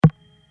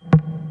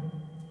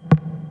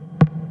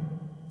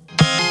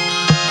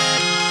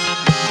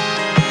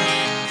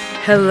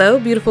Hello,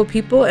 beautiful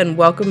people, and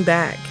welcome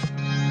back.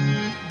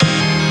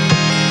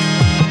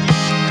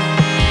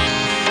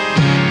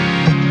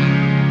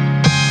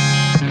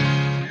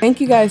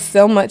 Thank you guys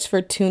so much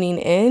for tuning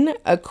in.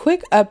 A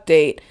quick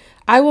update.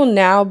 I will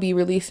now be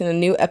releasing a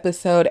new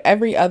episode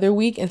every other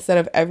week instead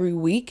of every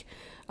week.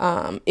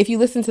 If you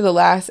listen to the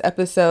last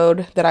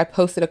episode that I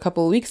posted a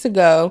couple of weeks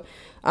ago,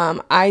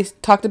 I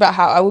talked about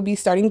how I will be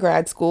starting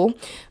grad school,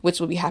 which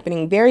will be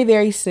happening very,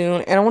 very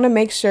soon. And I want to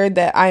make sure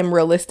that I am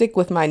realistic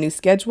with my new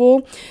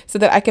schedule so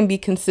that I can be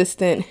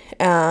consistent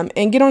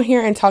and get on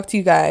here and talk to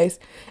you guys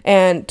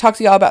and talk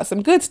to y'all about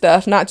some good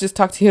stuff, not just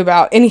talk to you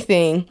about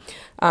anything.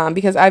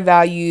 Because I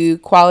value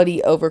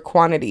quality over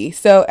quantity.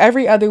 So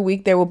every other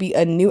week there will be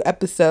a new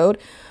episode.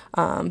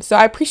 So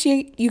I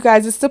appreciate you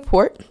guys'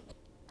 support.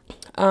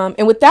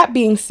 And with that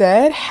being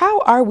said, how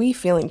are we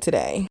feeling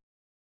today?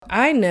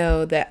 I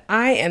know that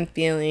I am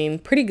feeling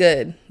pretty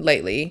good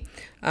lately,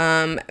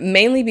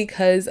 mainly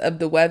because of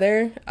the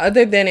weather.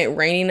 Other than it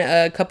raining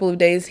a couple of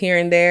days here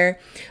and there,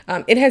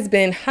 it has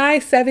been high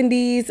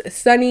 70s,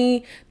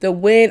 sunny, the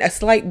wind, a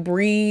slight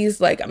breeze,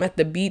 like I'm at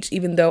the beach,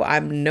 even though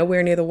I'm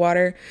nowhere near the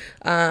water.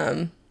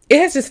 It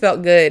has just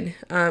felt good,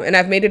 and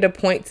I've made it a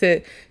point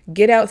to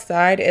get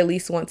outside at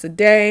least once a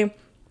day,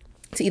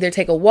 to either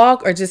take a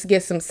walk or just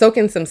soak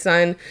in some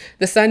sun.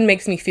 The sun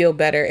makes me feel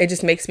better. It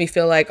just makes me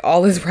feel like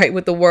all is right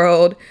with the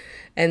world.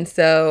 And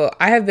so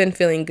I have been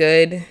feeling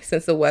good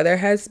since the weather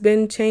has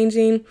been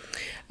changing.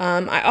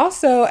 I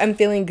also am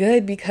feeling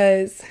good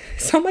because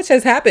so much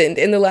has happened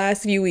in the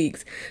last few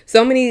weeks.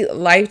 So many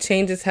life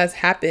changes has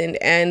happened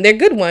and they're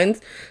good ones.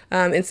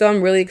 And so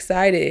I'm really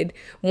excited.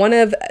 One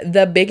of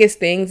the biggest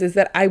things is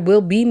that I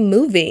will be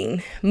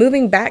moving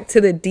back to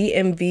the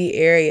DMV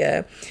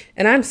area.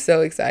 And I'm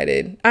so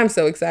excited.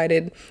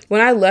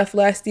 When I left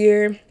last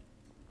year,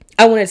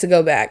 I wanted to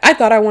go back. I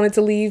thought I wanted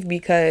to leave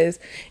because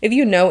if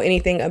you know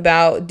anything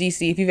about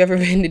DC, if you've ever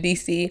been to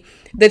DC,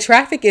 the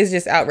traffic is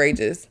just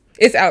outrageous.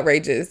 It's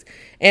outrageous.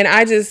 And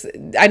I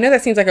know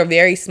that seems like a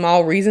very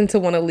small reason to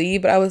want to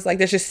leave, but I was like,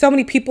 there's just so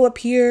many people up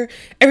here.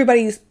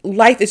 Everybody's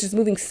life is just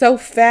moving so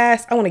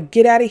fast. I want to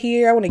get out of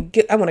here. I want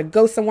to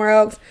go somewhere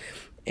else.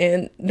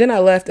 And then I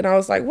left and I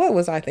was like, what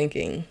was I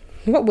thinking?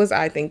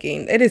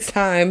 It is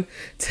time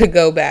to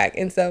go back.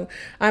 And so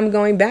I'm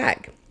going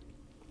back.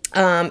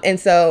 And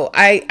so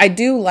I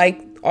do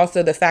like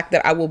also the fact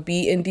that I will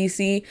be in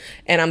DC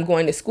and I'm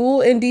going to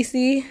school in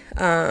DC.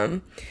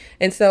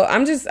 And so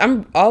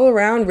I'm all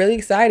around really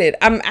excited.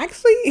 I'm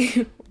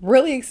actually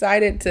really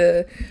excited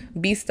to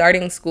be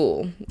starting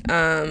school.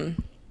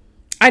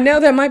 I know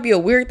that might be a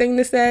weird thing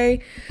to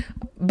say,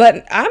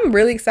 but I'm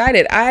really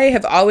excited. I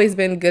have always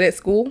been good at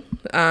school.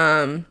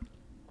 I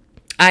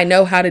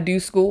know how to do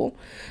school.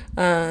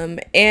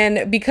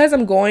 And because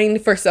I'm going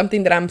for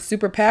something that I'm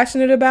super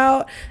passionate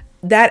about,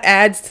 that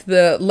adds to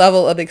the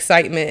level of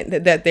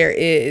excitement that there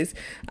is.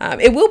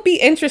 It will be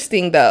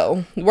interesting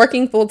though,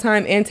 working full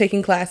time and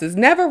taking classes.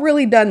 Never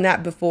really done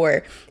that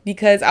before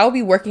because I'll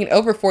be working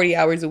over 40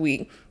 hours a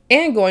week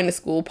and going to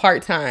school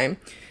part time.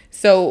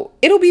 So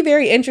it'll be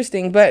very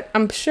interesting, but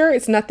I'm sure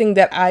it's nothing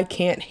that I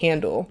can't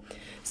handle.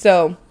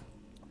 So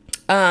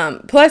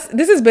plus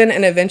this has been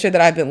an adventure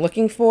that I've been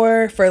looking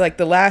for like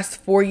the last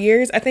 4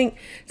 years. I think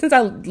since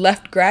I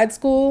left grad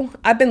school,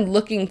 I've been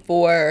looking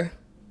for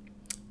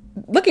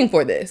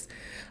this.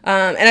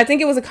 And I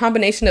think it was a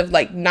combination of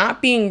like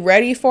not being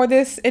ready for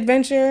this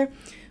adventure,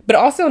 but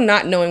also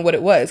not knowing what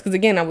it was. Because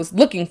again, I was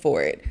looking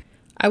for it.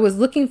 I was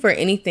looking for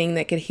anything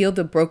that could heal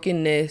the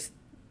brokenness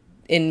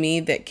in me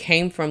that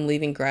came from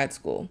leaving grad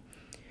school.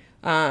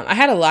 I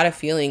had a lot of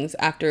feelings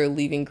after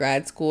leaving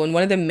grad school. And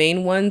one of the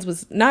main ones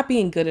was not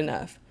being good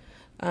enough.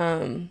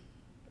 And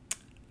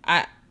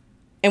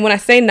when I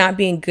say not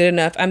being good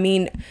enough, I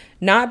mean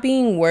not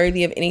being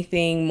worthy of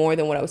anything more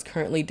than what I was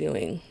currently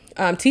doing.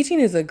 Teaching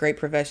is a great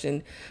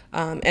profession,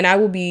 and I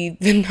will be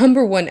the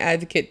number one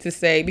advocate to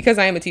say, because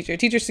I am a teacher,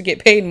 teachers should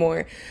get paid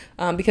more,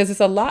 because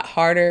it's a lot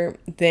harder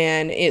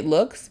than it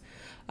looks,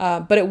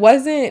 but it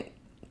wasn't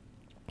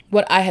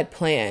what I had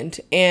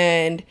planned,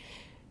 and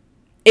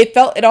it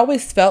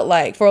always felt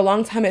like, for a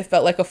long time, it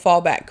felt like a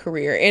fallback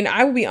career, and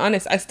I will be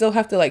honest, I still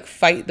have to like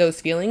fight those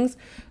feelings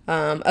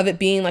of it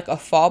being like a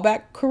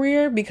fallback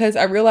career, because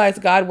I realize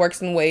God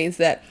works in ways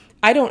that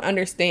I don't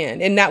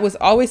understand, and that was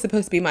always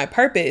supposed to be my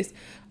purpose.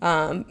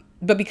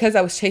 But because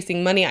I was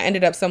chasing money, I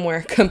ended up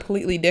somewhere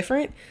completely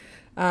different.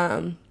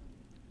 But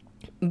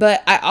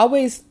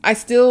I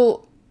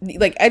still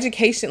like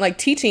education, like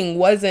teaching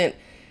wasn't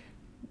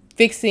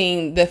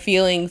fixing the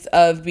feelings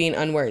of being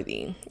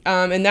unworthy.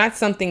 And that's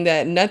something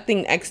that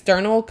nothing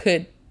external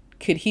could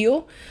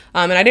heal.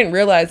 And I didn't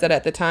realize that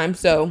at the time.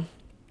 So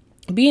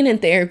being in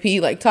therapy,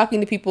 like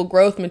talking to people,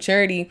 growth,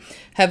 maturity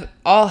have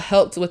all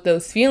helped with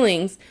those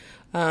feelings,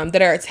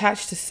 that are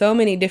attached to so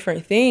many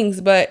different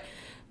things. But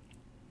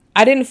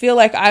I didn't feel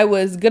like I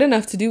was good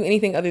enough to do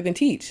anything other than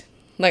teach.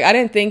 Like, I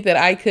didn't think that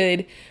I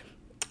could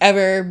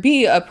ever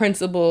be a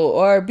principal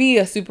or be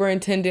a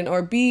superintendent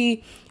or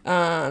be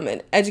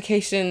an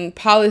education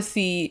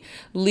policy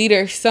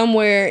leader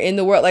somewhere in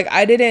the world. Like,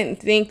 I didn't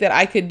think that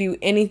I could do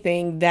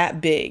anything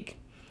that big,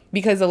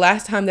 because the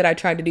last time that I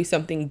tried to do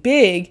something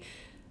big,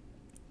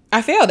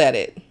 I failed at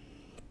it.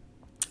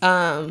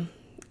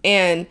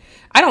 And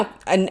I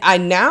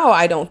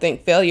don't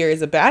think failure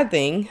is a bad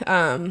thing,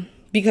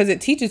 because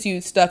it teaches you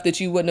stuff that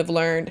you wouldn't have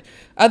learned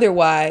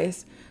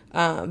otherwise.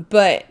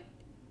 But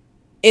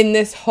in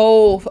this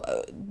whole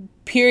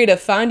period of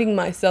finding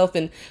myself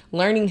and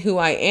learning who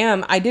I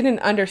am, I didn't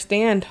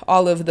understand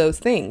all of those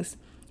things.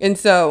 And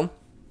so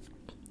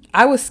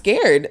I was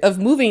scared of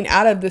moving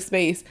out of the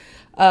space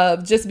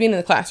of just being in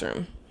the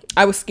classroom.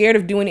 I was scared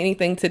of doing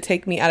anything to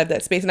take me out of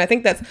that space. And I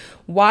think that's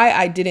why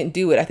I didn't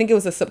do it. I think it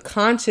was a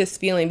subconscious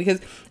feeling, because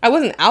I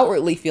wasn't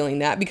outwardly feeling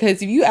that.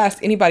 Because if you asked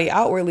anybody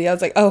outwardly, I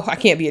was like, oh, I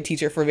can't be a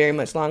teacher for very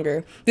much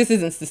longer. This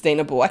isn't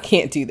sustainable. I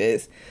can't do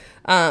this.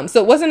 So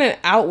it wasn't an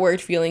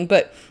outward feeling.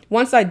 But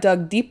once I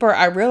dug deeper,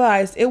 I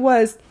realized it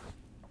was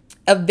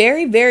a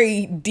very,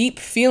 very deep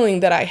feeling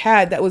that I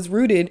had that was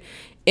rooted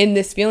in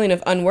this feeling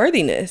of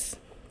unworthiness.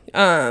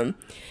 One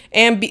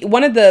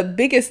of the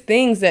biggest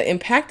things that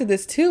impacted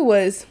this too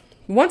was,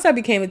 once I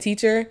became a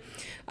teacher,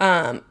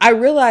 I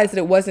realized that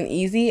it wasn't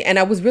easy, and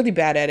I was really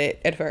bad at it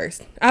at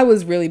first. I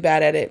was really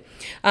bad at it.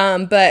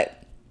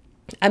 But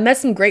I met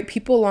some great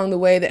people along the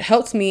way that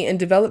helped me and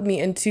developed me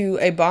into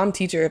a bomb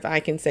teacher, if I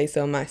can say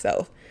so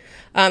myself.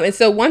 And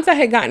so once I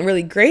had gotten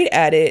really great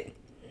at it,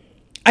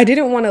 I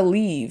didn't want to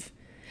leave.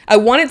 I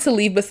wanted to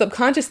leave, but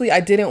subconsciously I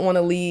didn't want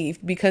to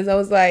leave, because I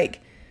was like,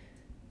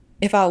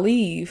 if I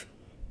leave,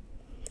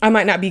 I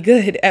might not be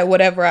good at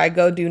whatever I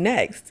go do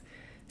next.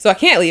 So I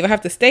can't leave. I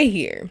have to stay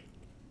here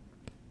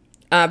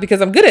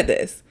because I'm good at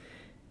this.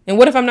 And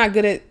what if I'm not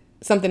good at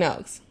something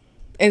else?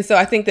 And so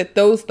I think that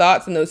those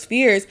thoughts and those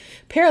fears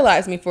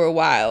paralyzed me for a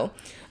while.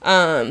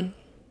 And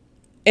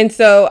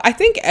so I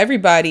think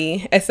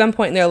everybody at some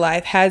point in their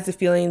life has the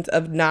feelings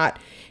of not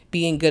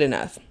being good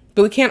enough.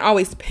 But we can't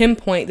always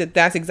pinpoint that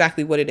that's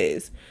exactly what it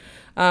is.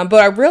 But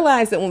I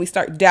realized that when we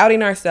start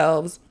doubting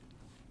ourselves,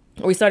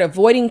 or we start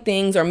avoiding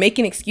things or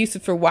making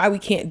excuses for why we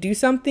can't do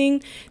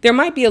something, there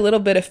might be a little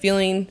bit of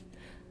feeling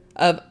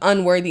of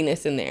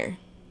unworthiness in there.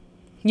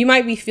 You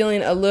might be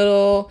feeling a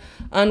little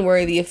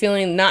unworthy, a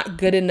feeling not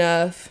good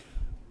enough,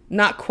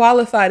 not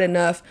qualified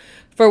enough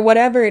for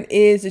whatever it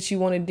is that you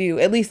want to do.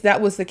 At least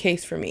that was the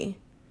case for me.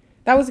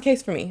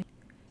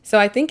 So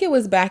I think it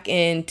was back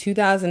in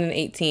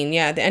 2018, the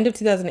end of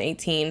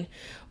 2018,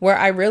 where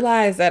I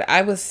realized that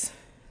I was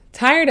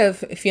tired of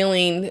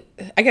feeling,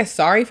 I guess,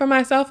 sorry for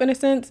myself in a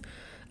sense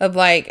of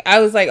like, I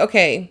was like,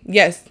 okay,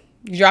 yes,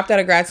 you dropped out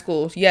of grad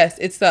school. Yes,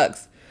 it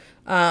sucks.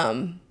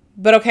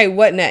 But okay,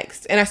 what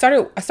next? And I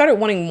started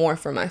wanting more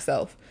for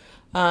myself.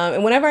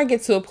 And whenever I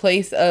get to a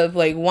place of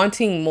like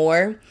wanting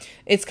more,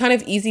 it's kind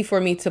of easy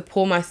for me to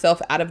pull myself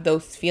out of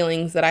those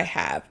feelings that I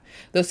have,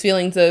 those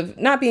feelings of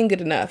not being good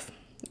enough,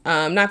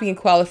 not being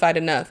qualified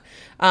enough.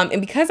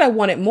 And because I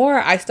wanted more,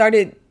 I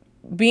started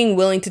being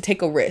willing to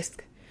take a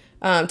risk.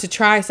 To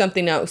try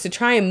something else, to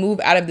try and move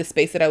out of the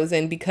space that I was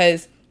in,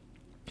 because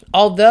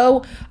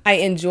although I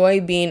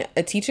enjoy being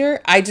a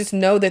teacher, I just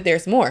know that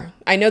there's more.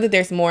 I know that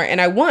there's more,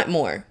 and I want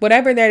more.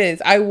 Whatever that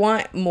is, I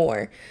want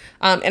more.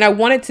 And I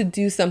wanted to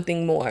do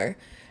something more,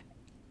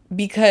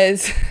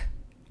 because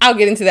I'll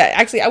get into that.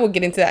 Actually, I will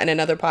get into that in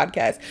another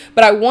podcast,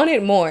 but I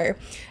wanted more.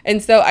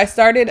 And so I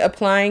started I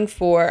applied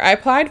for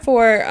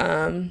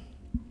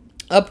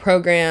a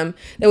program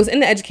that was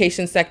in the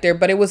education sector,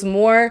 but it was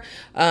more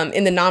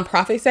in the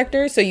nonprofit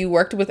sector. So you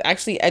worked with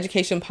actually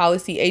education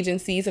policy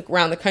agencies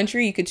around the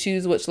country. You could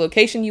choose which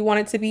location you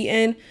wanted to be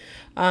in.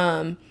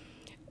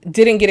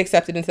 Didn't get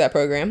accepted into that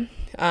program.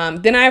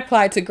 Then I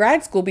applied to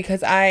grad school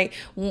because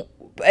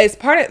as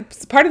part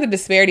of the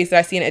disparities that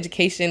I see in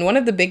education, one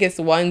of the biggest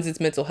ones is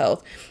mental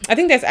health. I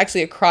think that's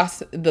actually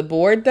across the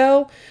board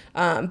though.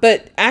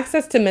 But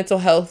access to mental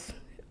health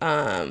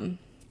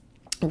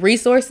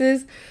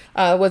resources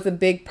was a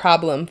big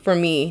problem for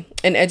me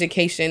in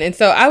education. And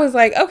so I was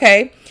like,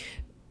 okay,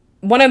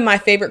 one of my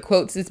favorite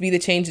quotes is, be the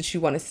change that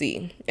you want to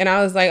see. And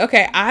I was like,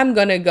 okay, I'm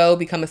going to go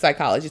become a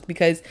psychologist,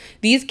 because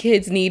these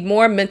kids need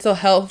more mental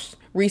health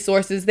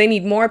resources. They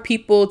need more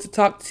people to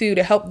talk to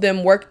help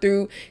them work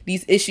through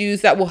these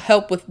issues that will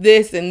help with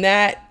this and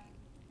that.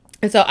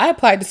 And so I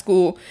applied to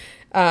school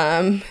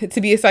to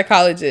be a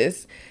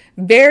psychologist.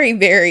 Very,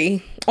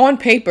 very, on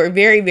paper,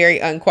 very, very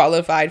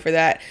unqualified for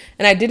that.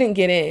 And I didn't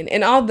get in.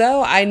 And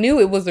although I knew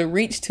it was a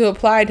reach to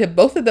apply to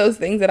both of those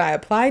things that I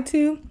applied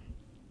to,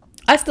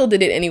 I still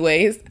did it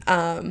anyways.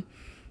 And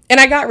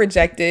I got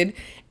rejected.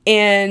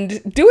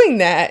 And doing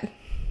that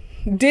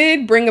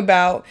did bring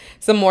about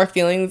some more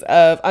feelings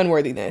of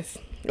unworthiness.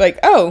 Like,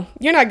 oh,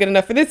 you're not good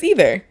enough for this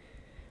either.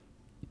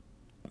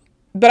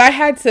 But I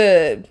had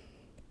to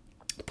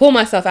pull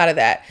myself out of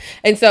that.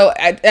 And so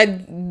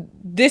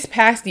this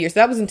past year, so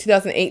that was in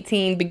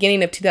 2018,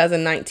 beginning of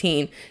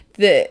 2019,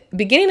 the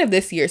beginning of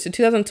this year, so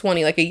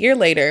 2020, like a year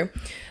later,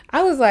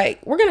 I was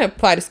like, we're going to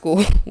apply to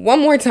school one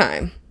more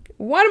time.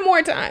 one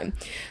more time.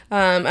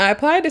 I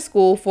applied to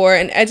school for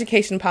an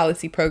education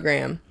policy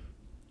program,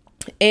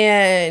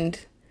 and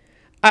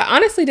I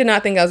honestly did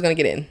not think I was going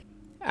to get in.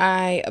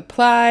 I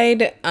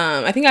applied,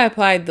 I think I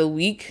applied the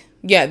week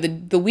of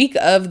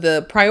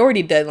the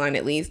priority deadline,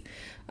 at least.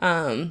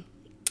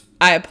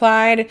 I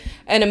applied,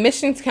 and a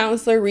admissions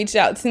counselor reached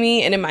out to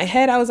me, and in my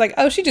head I was like,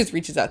 oh, she just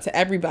reaches out to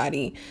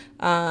everybody.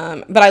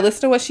 But I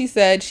listened to what she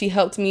said. She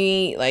helped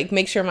me like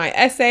make sure my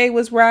essay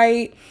was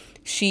right.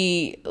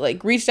 She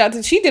like reached out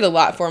to, she did a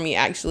lot for me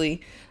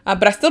actually.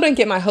 But I still didn't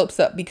get my hopes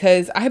up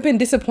because I've been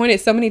disappointed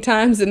so many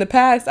times in the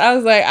past. I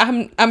was like,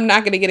 I'm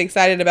not going to get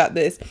excited about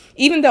this,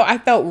 even though I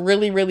felt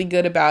really, really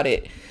good about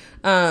it.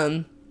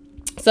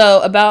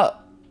 So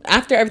about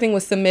after everything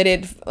was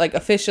submitted, like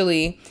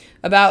officially,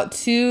 about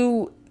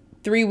 2-3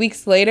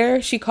 weeks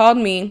later, she called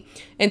me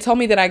and told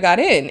me that I got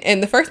in.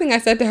 And the first thing I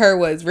said to her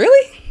was,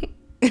 really?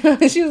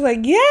 She was like,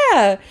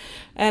 yeah.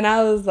 And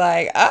I was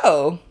like,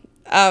 oh,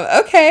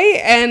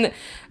 okay. And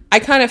I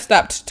kind of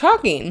stopped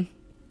talking.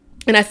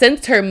 And I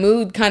sensed her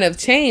mood kind of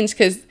change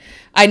because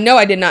I know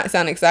I did not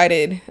sound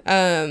excited.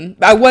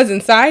 I was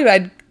inside,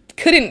 but I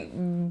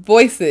couldn't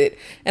voice it.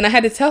 And I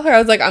had to tell her, I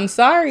was like, I'm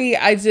sorry.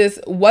 I just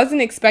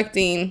wasn't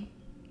expecting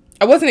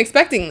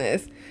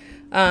this.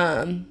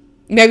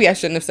 Maybe I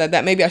shouldn't have said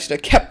that. Maybe I should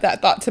have kept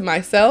that thought to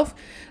myself.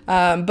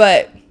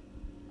 But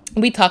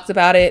we talked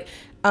about it.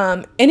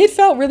 And it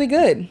felt really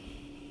good.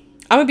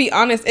 I'm gonna be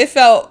honest. It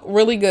felt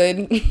really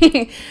good.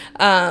 It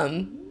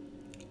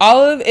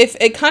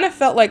kind of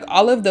felt like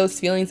all of those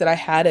feelings that I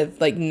had of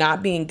like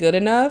not being good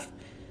enough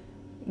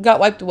got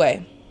wiped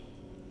away.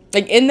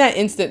 Like in that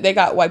instant, they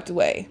got wiped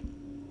away.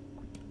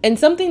 And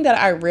something that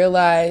I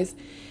realized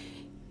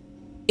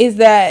is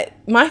that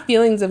my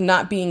feelings of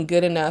not being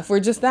good enough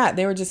were just that.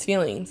 They were just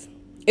feelings.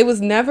 It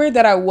was never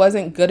that I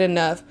wasn't good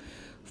enough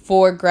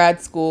for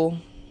grad school,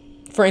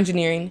 for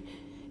engineering.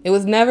 It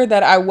was never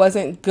that I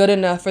wasn't good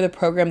enough for the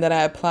program that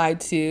I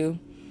applied to,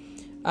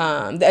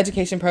 the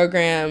education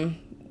program,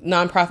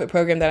 nonprofit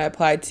program that I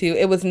applied to.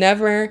 It was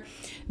never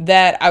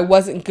that I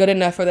wasn't good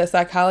enough for the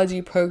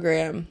psychology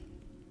program.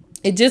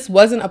 It just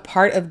wasn't a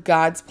part of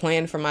God's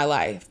plan for my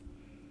life.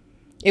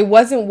 It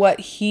wasn't what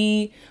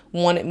He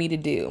wanted me to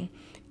do.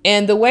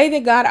 And the way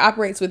that God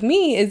operates with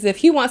me is if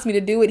He wants me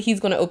to do it, He's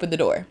going to open the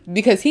door,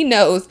 because He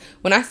knows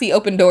when I see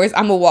open doors,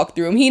 I'm going to walk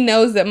through them. He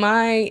knows that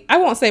I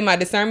won't say my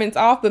discernment's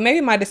off, but maybe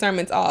my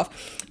discernment's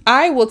off.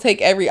 I will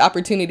take every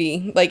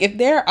opportunity. Like if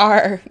there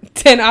are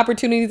 10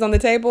 opportunities on the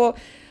table,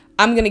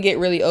 I'm going to get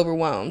really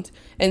overwhelmed.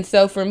 And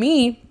so for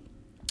me,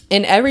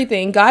 in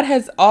everything, God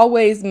has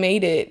always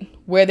made it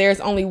where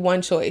there's only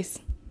one choice.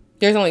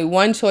 There's only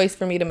one choice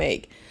for me to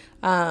make.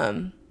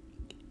 And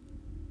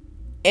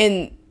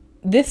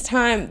this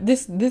time,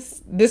 this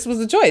was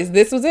the choice.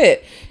 This was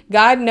it.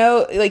 God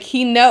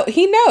He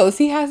knows.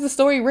 He has the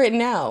story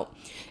written out.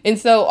 And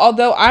so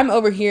although I'm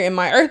over here in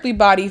my earthly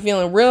body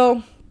feeling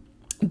real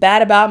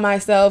bad about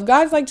myself,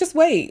 God's like, just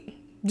wait.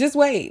 Just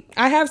wait.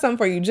 I have something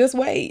for you. Just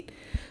wait.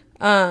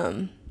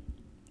 And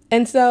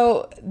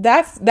so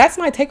that's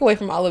my takeaway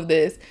from all of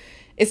this.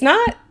 It's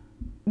not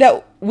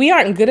that we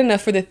aren't good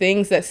enough for the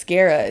things that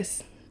scare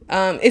us.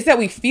 It's that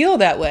we feel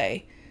that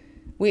way.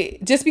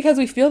 Just because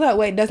we feel that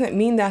way doesn't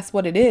mean that's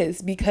what it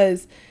is,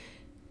 because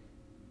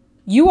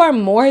you are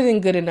more than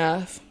good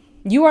enough.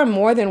 You are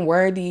more than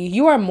worthy.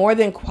 You are more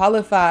than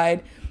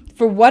qualified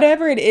for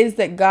whatever it is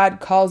that God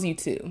calls you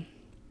to.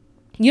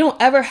 You don't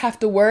ever have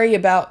to worry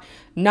about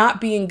not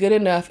being good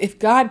enough if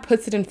God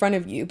puts it in front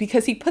of you,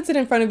 because He puts it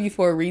in front of you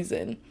for a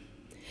reason.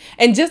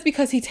 And just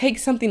because He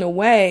takes something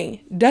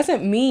away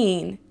doesn't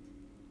mean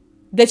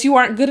that you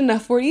aren't good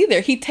enough for it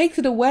either. He takes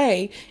it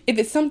away if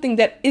it's something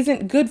that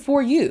isn't good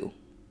for you.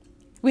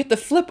 We have to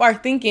flip our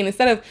thinking.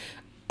 Instead of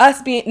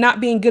us not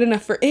being good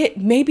enough for it,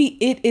 maybe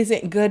it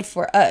isn't good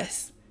for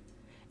us.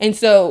 And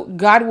so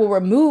God will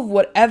remove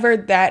whatever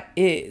that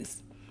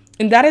is.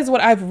 And that is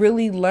what I've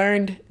really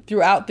learned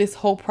throughout this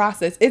whole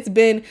process. It's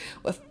been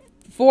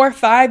 4 or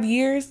 5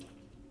 years,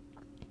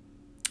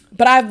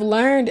 but I've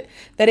learned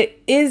that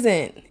it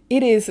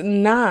is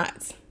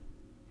not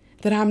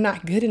that I'm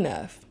not good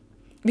enough,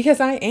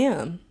 because I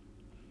am.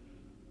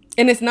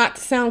 And it's not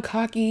to sound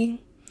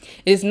cocky.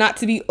 It is not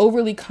to be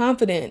overly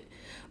confident,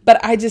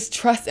 but I just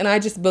trust and I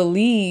just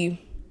believe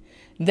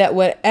that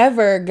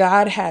whatever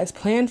God has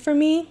planned for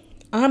me,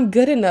 I'm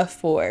good enough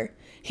for.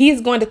 He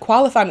is going to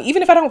qualify me,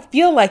 even if I don't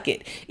feel like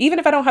it, even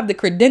if I don't have the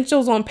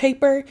credentials on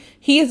paper.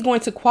 He is going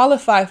to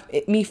qualify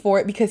me for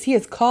it because He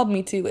has called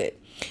me to it.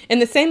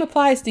 And the same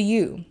applies to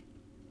you.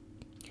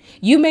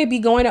 You may be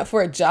going up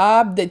for a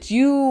job that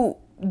you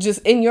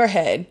just in your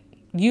head,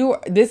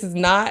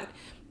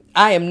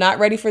 I am not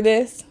ready for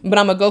this, but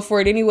I'm going to go for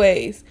it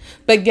anyways.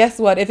 But guess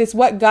what? If it's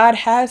what God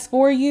has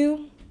for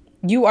you,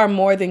 you are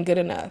more than good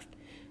enough.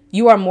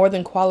 You are more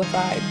than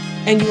qualified,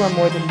 and you are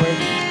more than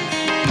worthy.